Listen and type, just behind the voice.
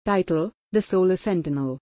Title: The Solar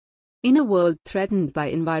Sentinel. In a world threatened by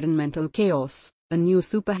environmental chaos, a new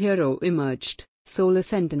superhero emerged, Solar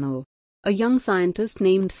Sentinel. A young scientist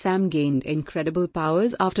named Sam gained incredible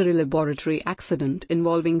powers after a laboratory accident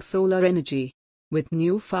involving solar energy. With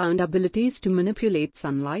newfound abilities to manipulate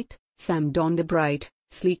sunlight, Sam donned a bright,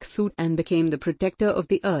 sleek suit and became the protector of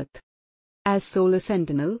the Earth. As Solar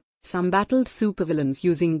Sentinel, Sam battled supervillains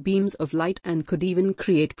using beams of light and could even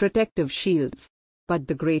create protective shields. But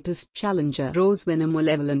the greatest challenger rose when a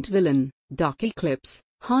malevolent villain, Dark Eclipse,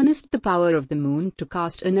 harnessed the power of the moon to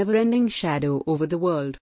cast a never-ending shadow over the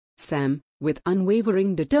world. Sam, with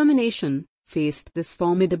unwavering determination, faced this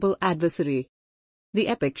formidable adversary. The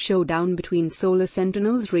epic showdown between Solar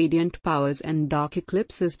Sentinel's radiant powers and Dark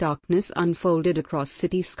Eclipse's darkness unfolded across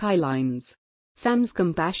city skylines. Sam's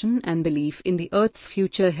compassion and belief in the Earth's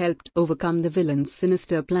future helped overcome the villain's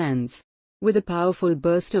sinister plans. With a powerful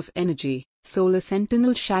burst of energy, Solar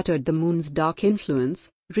Sentinel shattered the moon's dark influence,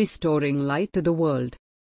 restoring light to the world.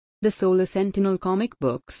 The Solar Sentinel comic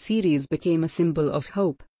book series became a symbol of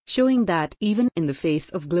hope, showing that even in the face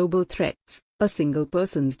of global threats, a single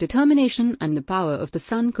person's determination and the power of the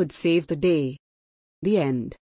sun could save the day. The end.